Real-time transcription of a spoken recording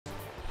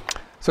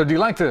So do you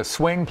like to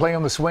swing, play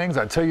on the swings?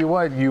 I tell you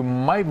what, you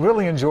might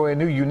really enjoy a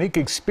new unique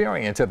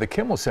experience at the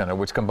Kimmel Center,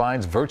 which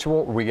combines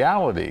virtual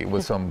reality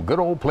with some good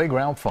old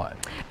playground fun.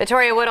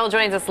 Vittoria Woodill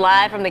joins us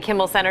live from the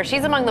Kimmel Center.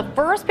 She's among the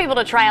first people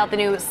to try out the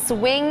new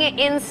swing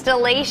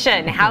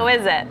installation. How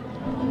is it?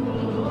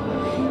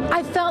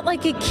 I felt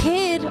like a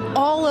kid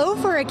all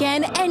over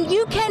again, and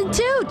you can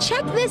too.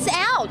 Check this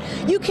out.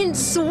 You can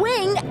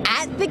swing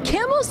at the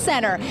Kimmel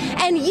Center.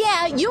 And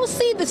yeah, you'll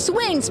see the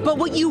swings, but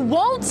what you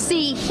won't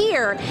see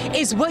here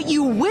is what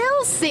you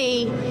will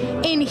see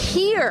in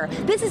here.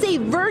 This is a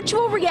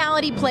virtual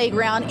reality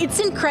playground. It's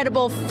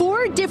incredible.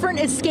 4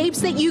 different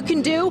escapes that you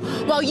can do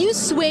while you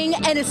swing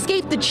and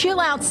escape the chill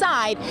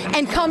outside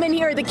and come in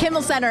here at the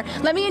Kimmel Center.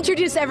 Let me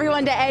introduce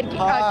everyone to Ed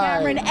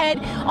Cameron. Ed,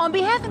 on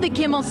behalf of the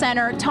Kimmel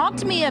Center, talk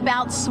to me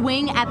about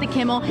swing at the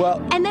Kimmel,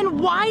 and then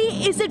why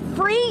is it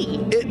free?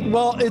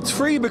 Well, it's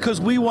free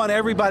because we want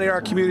everybody in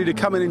our community to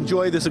come and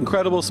enjoy this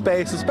incredible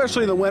space,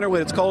 especially in the winter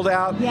when it's cold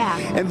out. Yeah.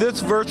 And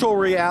this virtual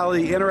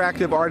reality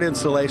interactive art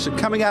installation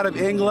coming out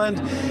of England,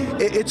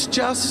 it's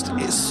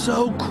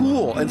so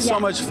cool and so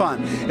much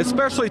fun,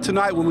 especially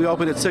tonight when we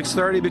open at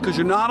 6:30, because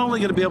you're not only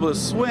going to be able to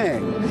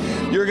swing,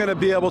 you're going to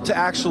be able to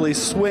actually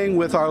swing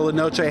with our La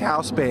Noche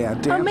house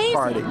band dance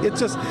party.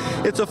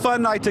 It's a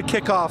fun night to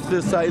kick off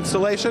this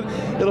installation.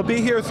 It'll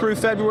be here through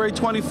February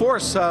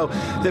 24th, so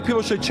that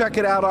people should check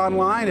it out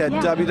online at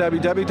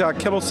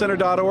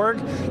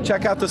www.kimmelcenter.org.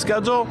 Check out the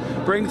schedule,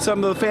 bring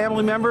some of the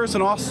family members,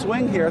 and all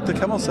swing here at the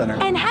Kimmel Center.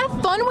 And have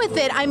fun with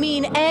it. I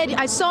mean, Ed,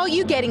 I saw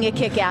you getting a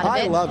kick out of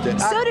it. I loved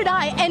it. So did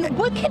I. And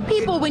what can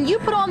people, when you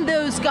put on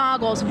those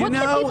goggles, what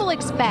can people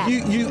expect?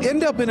 You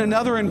end up in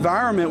another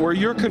environment where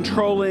you're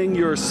controlling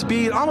your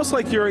speed, almost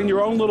like you're in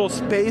your own little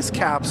space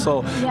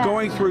capsule,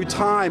 going through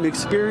time,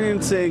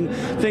 experiencing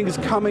things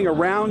coming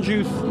around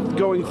you,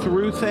 going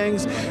through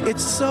things.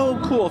 It's so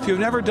cool. If you've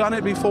never done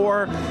it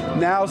before,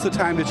 now's the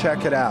time to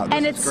check it out.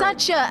 And it's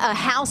such a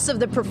house of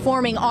the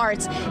performing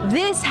arts.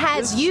 This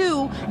has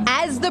you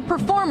as the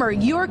performer.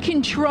 You're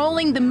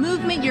controlling the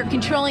movement, you're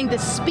controlling the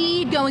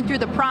speed going through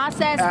the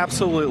process.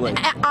 Absolutely.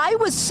 I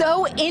was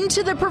so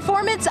into the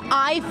performance,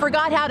 I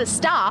forgot how to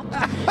stop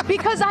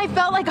because I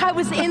felt like I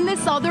was in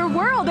this other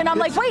world. And I'm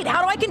like, wait,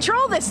 how do I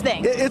control this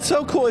thing? It's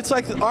so cool. It's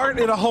like art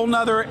in a whole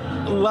nother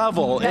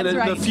level. That's in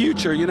the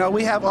future. You know,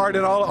 we have art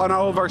on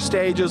all of our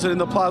stages and in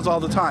the plaza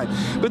all the time.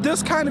 But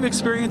this kind of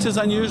experience is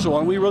unusual,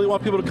 and we really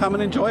want people to come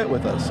and enjoy it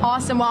with us.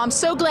 Awesome. Well, I'm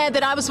so glad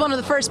that I was one of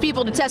the first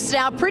people to test it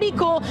out. Pretty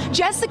cool.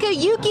 Jessica,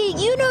 Yuki,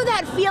 you know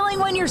that feeling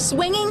when you're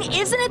swinging?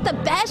 Isn't it the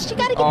best? You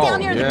got to get down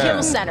here at the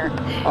Kimmel Center.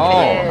 Oh,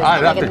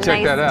 I'd have to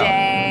check that out.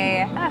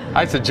 Day.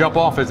 I used to jump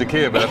off as a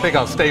kid, but I think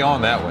I'll stay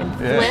on that one.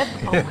 Flip?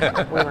 Oh,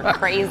 we were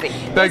crazy.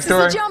 Thanks,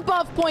 Tori. This is a jump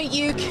off point,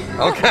 Yuke.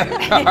 Okay.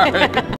 All right.